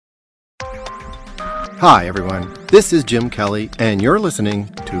Hi, everyone. This is Jim Kelly, and you're listening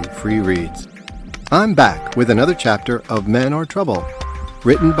to Free Reads. I'm back with another chapter of Men Are Trouble,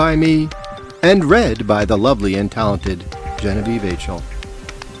 written by me and read by the lovely and talented Genevieve Achel.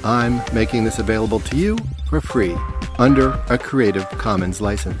 I'm making this available to you for free under a Creative Commons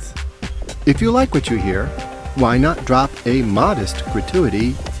license. If you like what you hear, why not drop a modest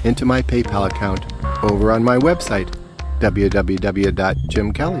gratuity into my PayPal account over on my website,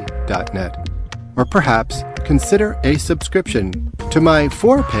 www.jimkelly.net. Or perhaps consider a subscription to my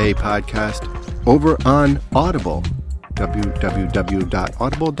for-pay podcast over on Audible,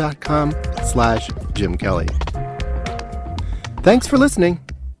 www.audible.com/JimKelly. Thanks for listening.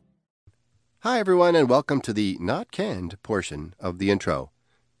 Hi, everyone, and welcome to the not canned portion of the intro.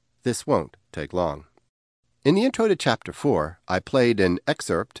 This won't take long. In the intro to Chapter 4, I played an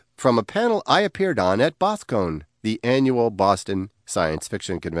excerpt from a panel I appeared on at BosCon, the annual Boston Science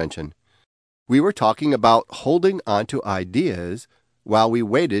Fiction Convention. We were talking about holding onto ideas while we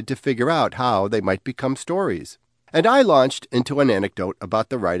waited to figure out how they might become stories. And I launched into an anecdote about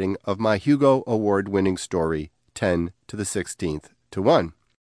the writing of my Hugo Award-winning story, 10 to the 16th to 1.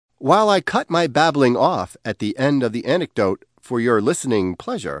 While I cut my babbling off at the end of the anecdote for your listening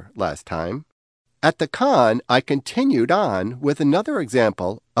pleasure last time, at the con I continued on with another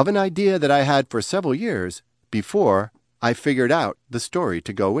example of an idea that I had for several years before I figured out the story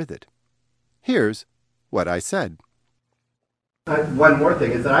to go with it. Here's what I said. One more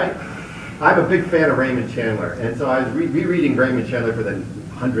thing is that I'm a big fan of Raymond Chandler, and so I was rereading Raymond Chandler for the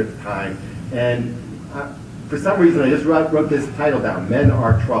 100th time, and for some reason I just wrote this title down, Men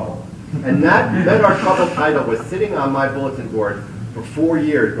Are Trouble. And that Men Are Trouble title was sitting on my bulletin board for 4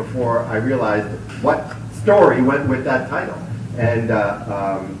 years before I realized what story went with that title. And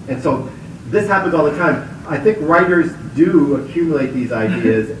so this happens all the time. I think writers do accumulate these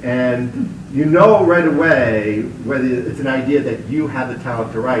ideas, and you know right away whether it's an idea that you have the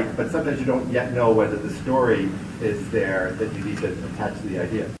talent to write, but sometimes you don't yet know whether the story is there that you need to attach to the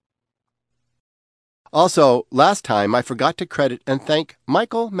idea. Also, last time I forgot to credit and thank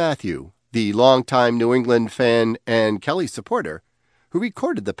Michael Matthew, the longtime New England fan and Kelly supporter, who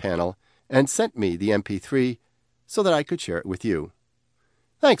recorded the panel and sent me the MP3 so that I could share it with you.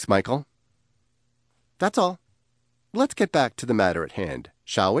 Thanks, Michael. That's all. Let's get back to the matter at hand,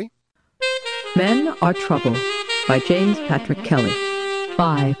 shall we? Men Are Trouble by James Patrick Kelly.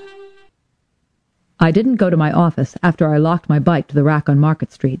 5. I didn't go to my office after I locked my bike to the rack on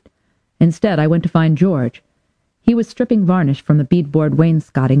Market Street. Instead, I went to find George. He was stripping varnish from the beadboard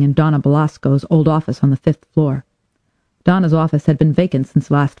wainscoting in Donna Belasco's old office on the 5th floor. Donna's office had been vacant since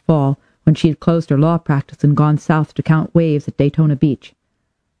last fall, when she had closed her law practice and gone south to count waves at Daytona Beach.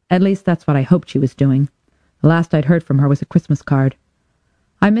 At least that's what I hoped she was doing. The last I'd heard from her was a Christmas card.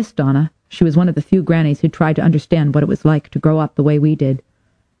 I missed Donna. She was one of the few grannies who tried to understand what it was like to grow up the way we did,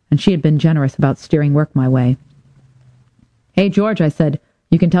 and she had been generous about steering work my way. "Hey, George," I said,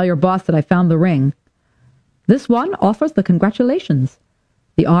 "you can tell your boss that I found the ring." "This one offers the congratulations."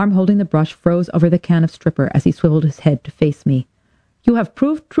 The arm holding the brush froze over the can of stripper as he swiveled his head to face me. "You have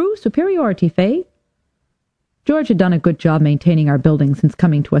proved true superiority, Faye." George had done a good job maintaining our building since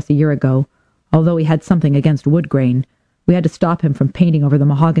coming to us a year ago. Although he had something against wood grain, we had to stop him from painting over the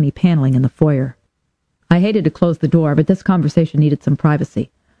mahogany paneling in the foyer. I hated to close the door, but this conversation needed some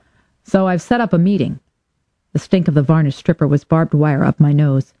privacy. "So I've set up a meeting." The stink of the varnish stripper was barbed wire up my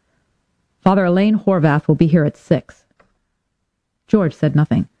nose. "Father Elaine Horvath will be here at 6. George said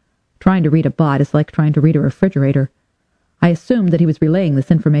nothing. Trying to read a bot is like trying to read a refrigerator. I assumed that he was relaying this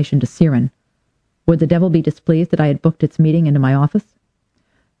information to Siren. Would the devil be displeased that I had booked its meeting into my office?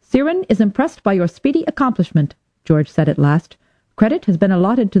 "Siren is impressed by your speedy accomplishment," George said at last. "Credit has been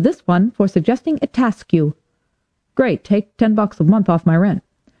allotted to this one for suggesting a task you." "Great, take $10 a month off my rent."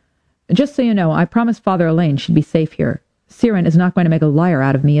 "Just so you know, I promised Father Elaine she'd be safe here. Siren is not going to make a liar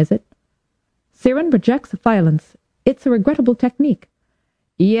out of me, is it?" "Siren rejects violence. It's a regrettable technique."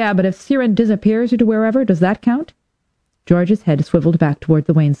 "Yeah, but if Siren disappears to wherever, does that count?" George's head swiveled back toward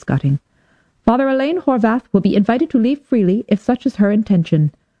the wainscoting. "Father Elaine Horvath will be invited to leave freely if such is her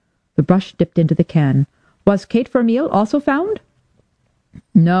intention." The brush dipped into the can. "Was Kate Vermeil also found?"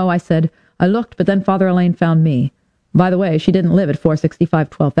 "No," I said. "I looked, but then Father Elaine found me. By the way, she didn't live at 465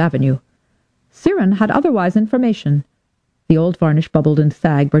 12th Avenue. Siren had otherwise information." The old varnish bubbled and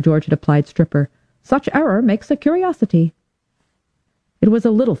sagged where George had applied stripper. "Such error makes a curiosity." It was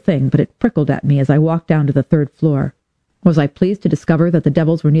a little thing, but it prickled at me as I walked down to the 3rd floor. Was I pleased to discover that the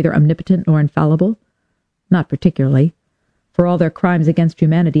devils were neither omnipotent nor infallible? Not particularly. For all their crimes against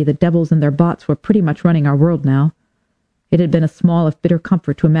humanity, the devils and their bots were pretty much running our world now. It had been a small if bitter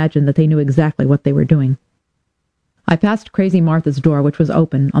comfort to imagine that they knew exactly what they were doing. I passed Crazy Martha's door, which was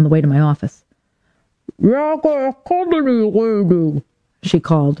open, on the way to my office. "Yaga company lady," she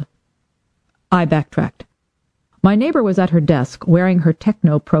called. I backtracked. My neighbor was at her desk, wearing her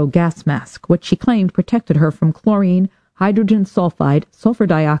Techno-Pro gas mask, which she claimed protected her from chlorine, hydrogen sulfide, sulfur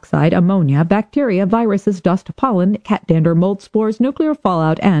dioxide, ammonia, bacteria, viruses, dust, pollen, cat dander, mold spores, nuclear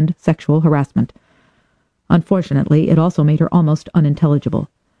fallout, and sexual harassment. Unfortunately, it also made her almost unintelligible.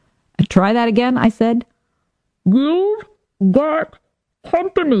 "Try that again," I said. "You've got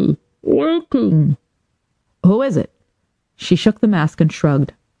company waiting." "Who is it?" She shook the mask and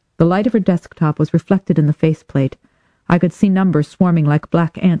shrugged. The light of her desktop was reflected in the faceplate. I could see numbers swarming like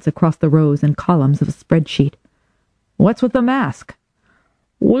black ants across the rows and columns of a spreadsheet. "What's with the mask?"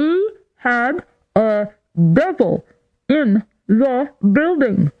 "We had a devil in the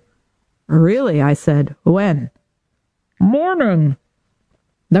building." "Really?" I said. "When?" "Morning."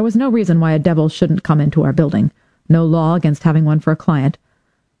 There was no reason why a devil shouldn't come into our building, no law against having one for a client,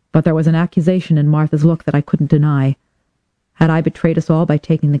 but there was an accusation in Martha's look that I couldn't deny. Had I betrayed us all by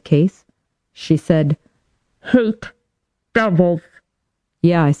taking the case? She said, "Hate devils."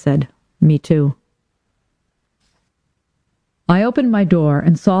 "Yeah," I said. "Me too." I opened my door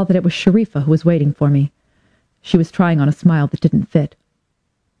and saw that it was Sharifa who was waiting for me. She was trying on a smile that didn't fit.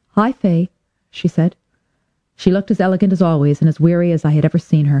 "Hi, Faye," she said. She looked as elegant as always and as weary as I had ever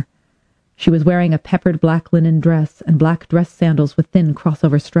seen her. She was wearing a peppered black linen dress and black dress sandals with thin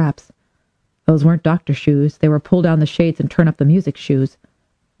crossover straps. Those weren't doctor shoes. They were pull down the shades and turn up the music shoes.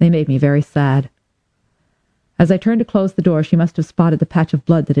 They made me very sad. As I turned to close the door, she must have spotted the patch of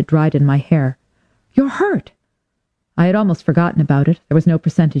blood that had dried in my hair. "You're hurt!" I had almost forgotten about it. There was no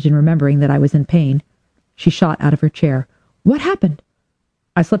percentage in remembering that I was in pain. She shot out of her chair. "What happened?"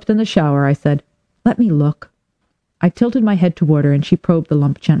 "I slipped in the shower," I said. "Let me look." I tilted my head toward her, and she probed the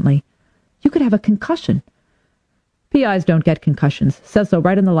lump gently. "You could have a concussion." "PIs don't get concussions. Says so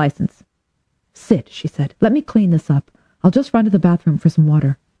right in the license." "Sit," she said. "Let me clean this up. I'll just run to the bathroom for some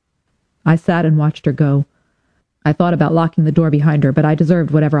water." I sat and watched her go. I thought about locking the door behind her, but I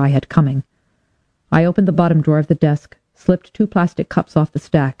deserved whatever I had coming. I opened the bottom drawer of the desk, slipped 2 plastic cups off the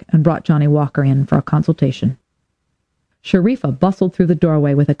stack, and brought Johnny Walker in for a consultation. Sharifa bustled through the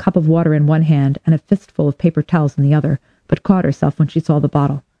doorway with a cup of water in one hand and a fistful of paper towels in the other, but caught herself when she saw the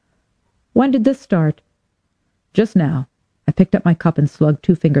bottle. "When did this start?" "Just now." I picked up my cup and slugged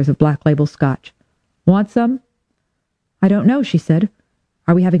 2 fingers of Black Label scotch. "Want some?" "I don't know," she said.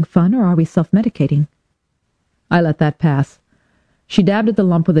 "Are we having fun or are we self-medicating?" I let that pass. She dabbed at the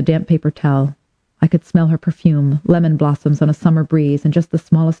lump with a damp paper towel. I could smell her perfume, lemon blossoms on a summer breeze, and just the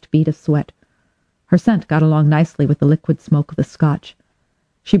smallest bead of sweat. Her scent got along nicely with the liquid smoke of the scotch.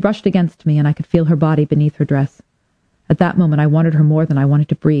 She brushed against me, and I could feel her body beneath her dress. At that moment I wanted her more than I wanted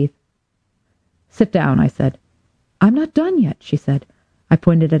to breathe. "Sit down," I said. "I'm not done yet," she said. I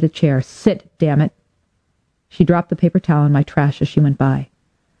pointed at a chair. "Sit, damn it." She dropped the paper towel in my trash as she went by.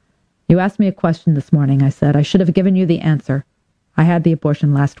 "You asked me a question this morning," I said. "I should have given you the answer. I had the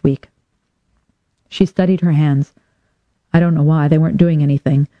abortion last week." She studied her hands. I don't know why. They weren't doing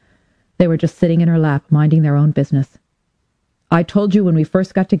anything. They were just sitting in her lap, minding their own business. "I told you when we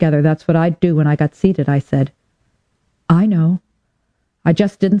first got together that's what I'd do when I got seated," I said. "I know." "I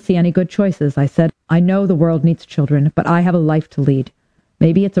just didn't see any good choices," I said. "I know the world needs children, but I have a life to lead.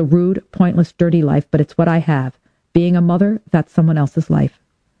 Maybe it's a rude, pointless, dirty life, but it's what I have. Being a mother, that's someone else's life."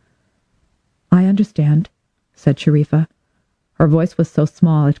 "I understand," said Sharifa. Her voice was so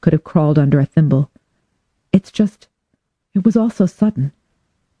small it could have crawled under a thimble. It was all so sudden.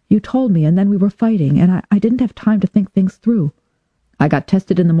 You told me, and then we were fighting, and I didn't have time to think things through. I got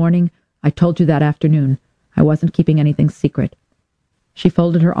tested in the morning. I told you that afternoon. I wasn't keeping anything secret." She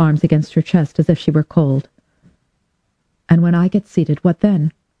folded her arms against her chest as if she were cold. "And when I get seated, what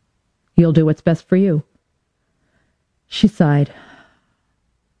then?" "You'll do what's best for you." She sighed.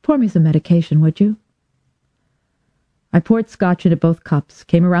 "Pour me some medication, would you?" I poured scotch into both cups,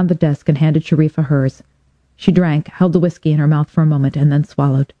 came around the desk, and handed Sharifa hers. She drank, held the whiskey in her mouth for a moment, and then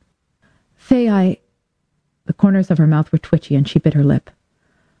swallowed. "Faye, The corners of her mouth were twitchy, and she bit her lip.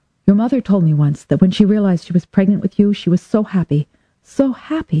 "Your mother told me once that when she realized she was pregnant with you, she was so happy. So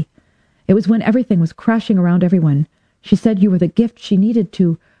happy. It was when everything was crashing around everyone. She said you were the gift she needed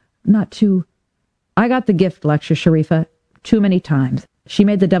not to... I got the gift lecture, Sharifa, too many times. She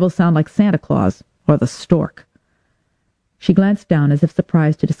made the devil sound like Santa Claus, or the stork." She glanced down as if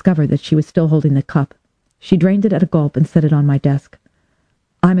surprised to discover that she was still holding the cup. She drained it at a gulp and set it on my desk.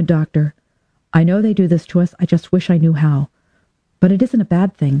 "I'm a doctor. I know they do this to us. I just wish I knew how. But it isn't a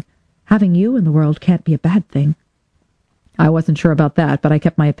bad thing. Having you in the world can't be a bad thing." I wasn't sure about that, but I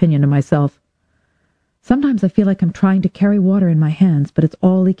kept my opinion to myself. Sometimes I feel like I'm trying to carry water in my hands, but it's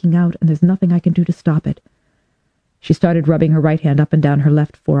all leaking out and there's nothing I can do to stop it. She started rubbing her right hand up and down her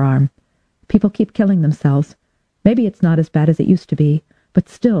left forearm. People keep killing themselves. Maybe it's not as bad as it used to be, but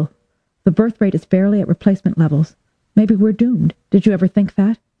still, the birth rate is barely at replacement levels. Maybe we're doomed. Did you ever think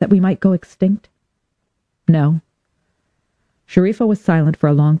that we might go extinct? No. Sharifa was silent for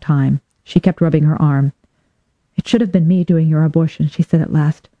a long time. She kept rubbing her arm. It should have been me doing your abortion, she said at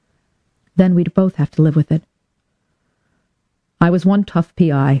last. Then we'd both have to live with it. I was one tough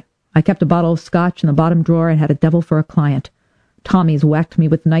PI. I kept a bottle of scotch in the bottom drawer and had a devil for a client. Tommies whacked me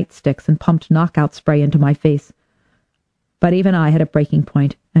with nightsticks and pumped knockout spray into my face. But even I had a breaking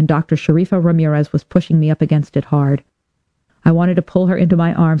point, and Dr. Sharifa Ramirez was pushing me up against it hard. I wanted to pull her into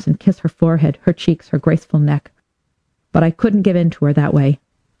my arms and kiss her forehead, her cheeks, her graceful neck. But I couldn't give in to her that way.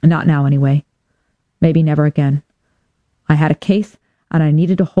 Not now, anyway. Maybe never again. I had a case, and I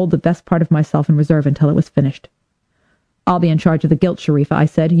needed to hold the best part of myself in reserve until it was finished. I'll be in charge of the guilt, Sharifa, I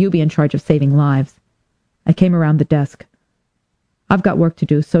said. You be in charge of saving lives. I came around the desk. I've got work to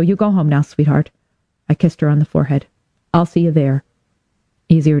do, so you go home now, sweetheart. I kissed her on the forehead. I'll see you there.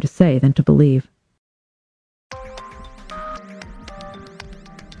 Easier to say than to believe.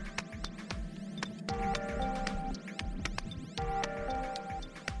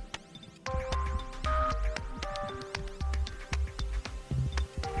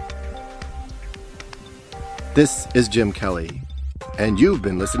 This is Jim Kelly, and you've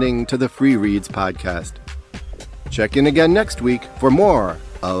been listening to the Free Reads Podcast. Check in again next week for more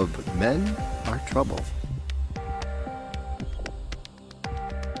of Men Are Trouble.